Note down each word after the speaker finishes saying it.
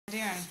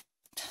doing?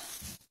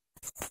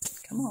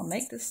 Come on,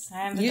 make this.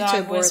 I am the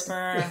YouTube dog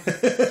whisperer.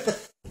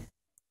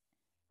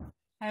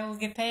 I will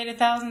get paid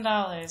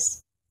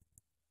 $1,000.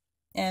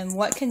 And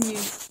what can you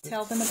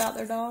tell them about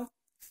their dog?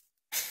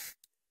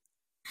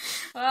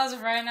 Well, as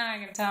of right now, I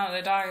can tell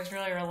the dog is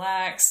really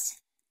relaxed.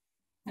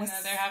 And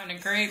that they're having a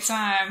great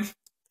time.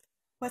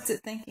 What's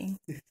it thinking?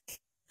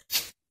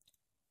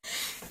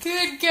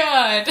 Good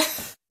God.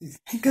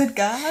 Good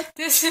God.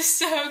 This is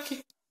so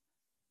cute.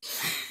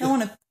 I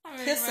want to I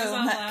piss myself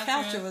on that laughing.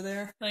 couch over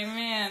there. Like,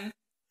 man,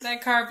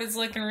 that carpet's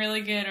looking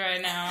really good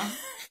right now.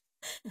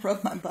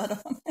 Rub my butt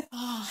on it.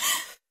 Oh.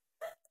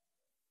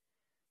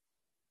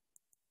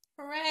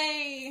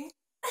 Hooray!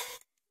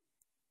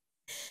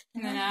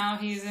 And then now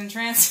he's in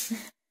trance.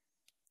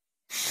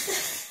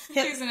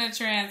 He's in a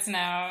trance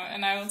now,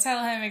 and I will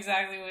tell him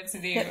exactly what to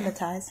do.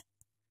 Hypnotize.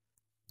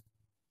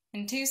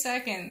 In 2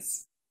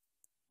 seconds.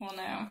 Well,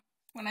 no.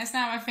 When I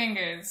snap my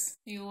fingers,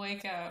 you will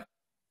wake up.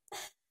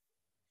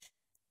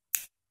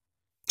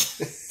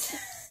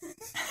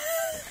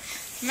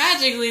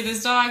 Magically,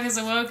 this dog has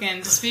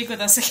awoken to speak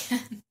with us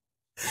again.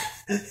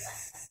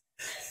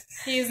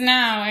 He is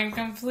now in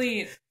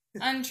complete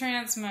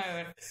untrance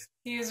mode.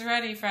 He is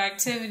ready for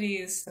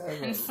activities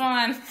and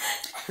fun.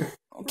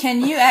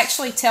 Can you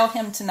actually tell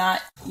him to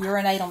not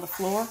urinate on the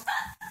floor?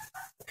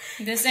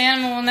 This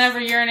animal will never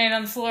urinate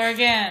on the floor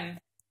again.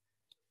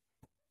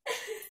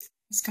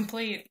 It's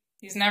complete.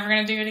 He's never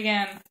going to do it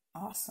again.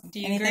 Awesome. Do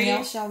you Anything agree?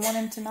 else y'all want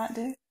him to not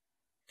do?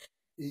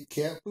 Eat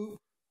cat poop?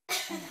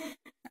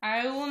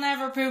 I will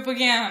never poop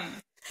again.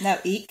 No,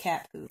 eat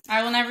cat poop.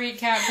 I will never eat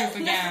cat poop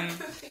again.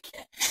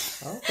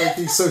 I don't think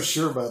he's so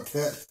sure about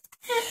that.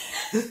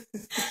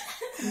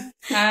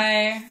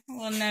 I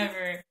will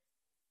never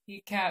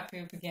eat cat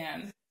poop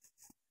again.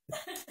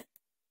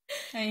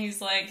 And he's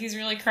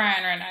really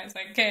crying right now. He's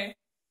like, okay,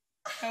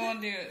 I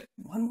won't do it.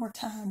 One more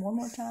time.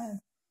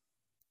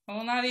 I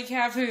will not eat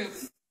cat poop.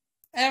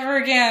 Ever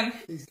again.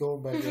 He's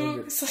going back under.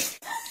 We're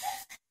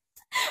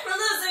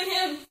losing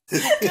him.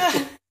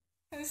 God.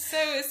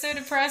 It's so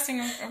depressing.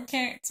 I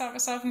can't stop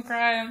myself from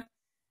crying.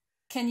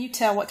 Can you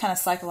tell what kind of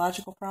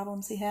psychological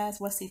problems he has?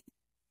 What's he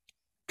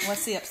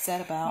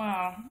upset about?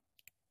 Well,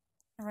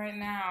 right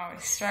now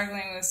he's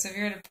struggling with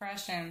severe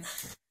depression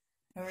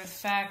over the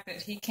fact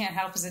that he can't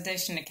help his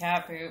addiction to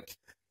cat poop.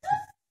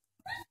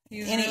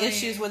 Any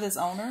issues with his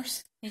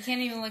owners? He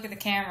can't even look at the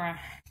camera.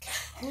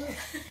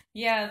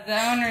 Yeah,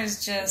 the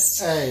owners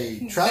just...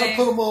 Hey, try to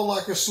put him on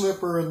like a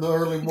slipper in the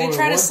early morning. They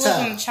try to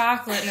slip him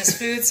chocolate in his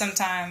food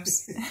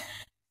sometimes.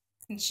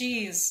 And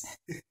cheese.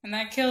 And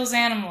that kills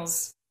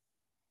animals.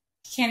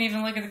 He can't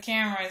even look at the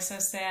camera. It's so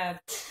sad.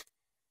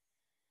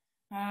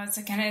 Oh, it's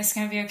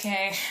gonna be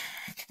okay.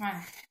 Come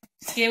on.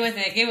 Get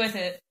with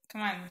it.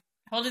 Come on.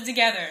 Hold it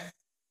together.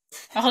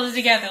 Hold it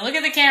together. Look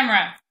at the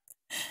camera.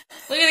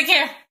 Look at the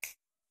camera.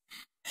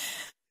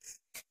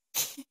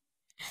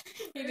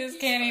 He just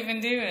can't even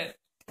do it.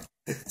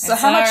 So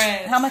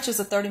how much is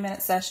a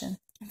 30-minute session?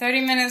 A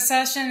 30-minute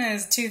session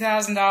is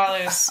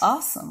 $2,000.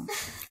 Awesome.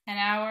 An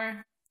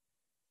hour,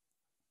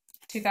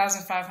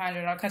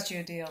 $2,500. I'll cut you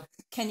a deal.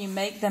 Can you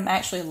make them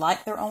actually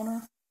like their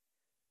owner?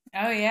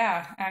 Oh,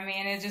 yeah. I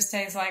mean, it just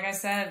takes, like I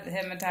said,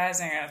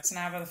 hypnotizing a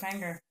snap of the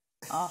finger.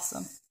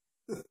 Awesome.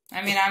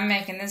 I mean, I'm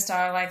making this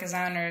dog like his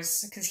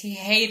owners because he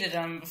hated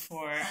them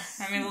before.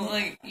 I mean,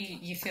 like,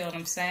 you feel what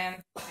I'm saying?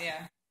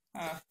 Yeah.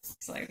 Oh,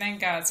 it's like,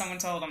 thank God someone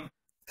told him.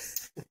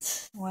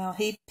 Well,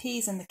 he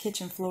pees in the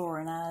kitchen floor,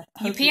 and I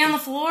hope You pee on the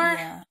floor?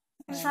 Yeah.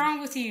 What's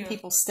wrong with you?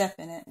 People step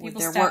in it with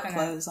their step work in it.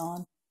 clothes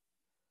on.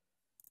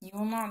 You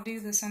will not do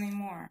this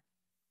anymore.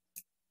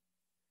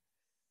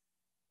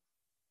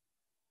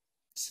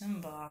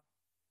 Simba.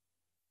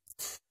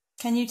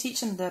 Can you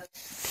teach him to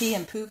pee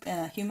and poop in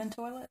a human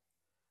toilet?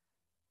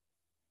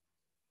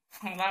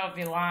 Well, that would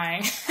be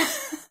lying.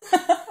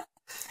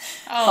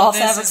 False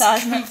this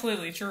advertisement. is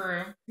completely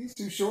true. He's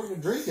too short to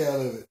drink out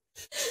of it.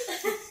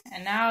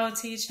 And now I'll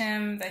teach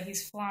him that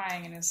he's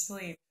flying in his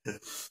sleep.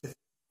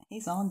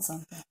 He's on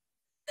something.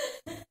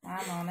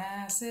 I'm on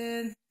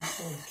acid.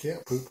 Oh,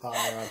 cat poop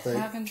higher, I think.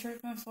 I've been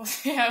tripping for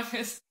 3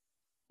 hours.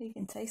 He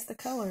can taste the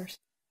colors.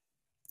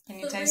 Can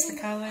you taste the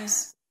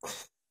colors?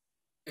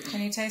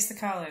 Can you taste the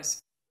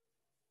colors?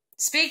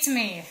 Speak to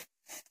me.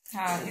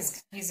 Oh,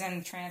 he's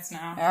in trance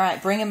now. All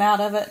right, bring him out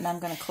of it, and I'm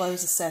going to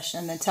close the session,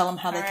 and then tell him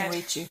how they can right.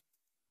 reach you.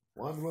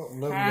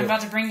 I'm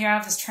about to bring you out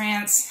of this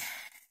trance.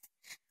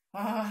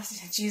 Oh,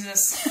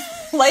 Jesus.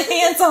 Lay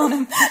hands on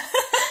him.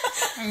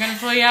 I'm going to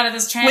pull you out of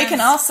this trance. We can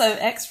also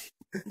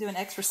do an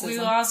exorcism. We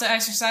will also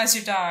exercise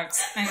your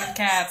dogs and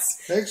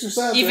cats.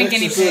 Exercise Even or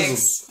guinea exorcism?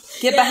 pigs.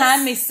 Get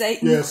behind me,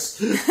 Satan. Yes.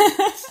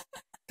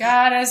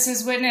 God as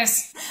his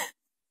witness.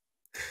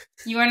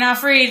 You are now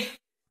freed.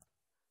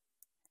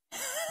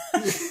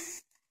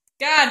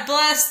 God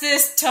bless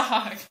this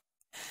dog.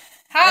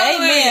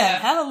 Hallelujah.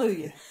 Amen.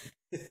 Hallelujah.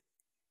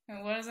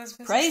 What is that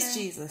supposed Praise to say?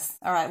 Jesus.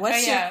 All right.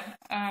 What's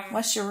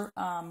your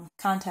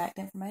contact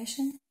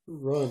information?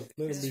 Run.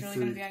 Let Is him this be really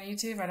free. going to be on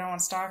YouTube? I don't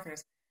want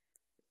stalkers.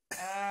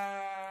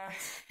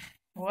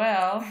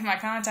 Well, my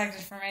contact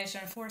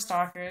information for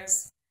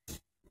stalkers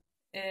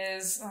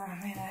is... Oh,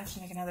 man, I have to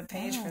make another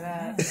page for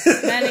that.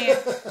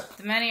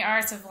 The Many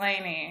Arts of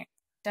Laney.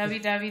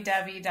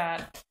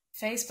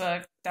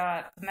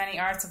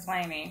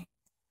 www.facebook.themanyartsoflaney.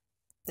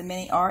 The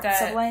Many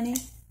Arts of Laney?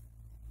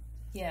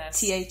 Yes.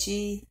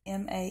 THEMANY?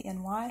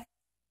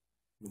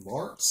 The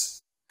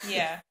Marts?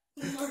 Yeah.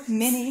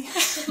 Many.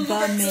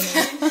 The Many.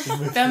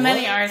 The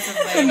Many Arts of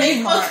The Laney.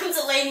 Many Mart. Welcome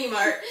to Laney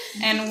Mart.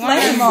 And one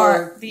Laney of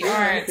Mart. the Yeah,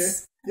 arts... okay.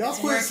 Y'all It's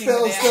quit working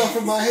spelling with stuff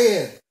in my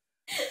head.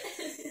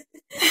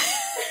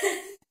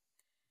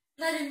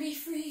 Let him be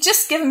free.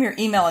 Just give them your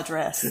email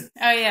address.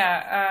 Oh,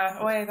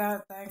 yeah. Wait,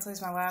 that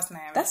includes my last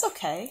name. That's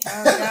okay.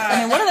 Oh, God. I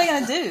mean, what are they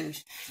going to do?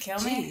 Kill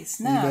me? Jeez,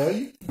 You no. know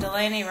you?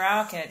 Delaney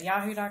Rauch at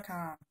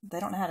yahoo.com. They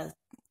don't know how to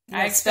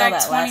I spell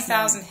expect that last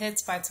 20,000 name.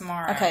 hits by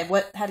tomorrow. Okay,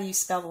 how do you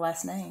spell the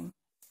last name?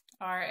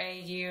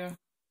 Rauch.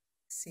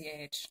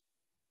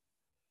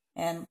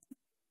 And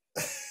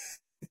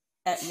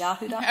at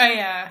yahoo.com? Oh,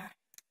 yeah.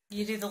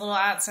 You do the little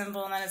at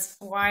symbol, and then it's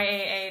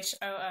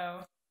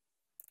YAHOO.com.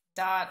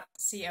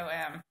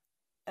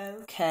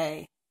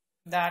 Okay.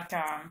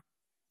 .com.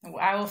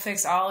 I will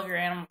fix all of your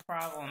animal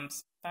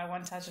problems by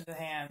one touch of the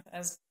hand,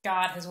 as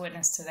God has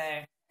witnessed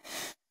today.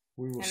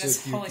 We will And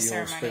this set holy Yuki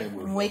on ceremony.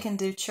 spam. We can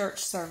do church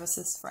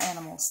services for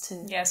animals,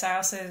 too. Yes, I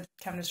also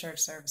come to church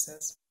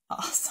services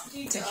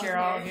Awesome. to cure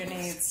all of your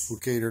needs. We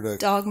cater to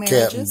Dog cat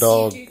marriages? and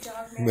dog Do you do dog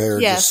marriage?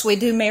 marriages. Yes, we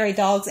do marry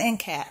dogs and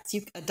cats.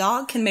 A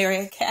dog can marry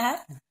a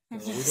cat. We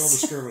don't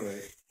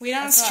discriminate. We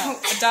don't. That's right.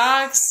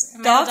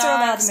 Male Dogs are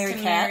allowed to marry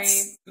can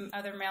cats. marry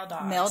other male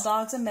dogs. Male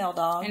dogs and male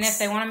dogs. And if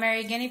they want to marry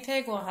a guinea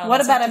pig, we'll help. What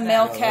It's about up a to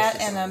male them. No, cat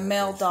that's and a just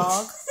male something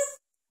dog?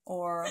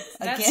 Or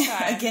That's a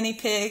fine. guinea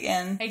pig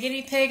and... A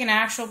guinea pig, an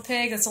actual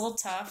pig, that's a little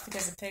tough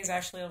because the pig's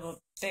actually a little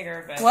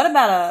bigger, but What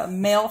about a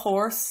male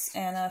horse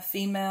and a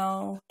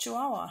female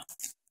chihuahua?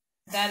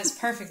 that is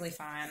perfectly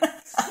fine.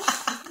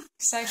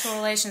 Sexual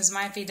relations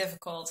might be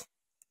difficult.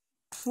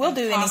 We'll And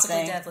do possibly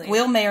anything. deadly.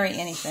 We'll marry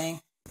anything.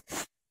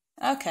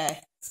 Okay.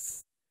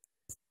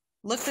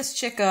 Look this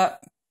chick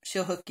up.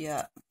 She'll hook you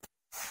up.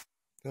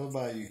 Tell them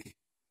bye, Yuki.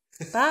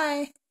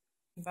 Bye.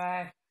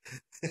 Bye.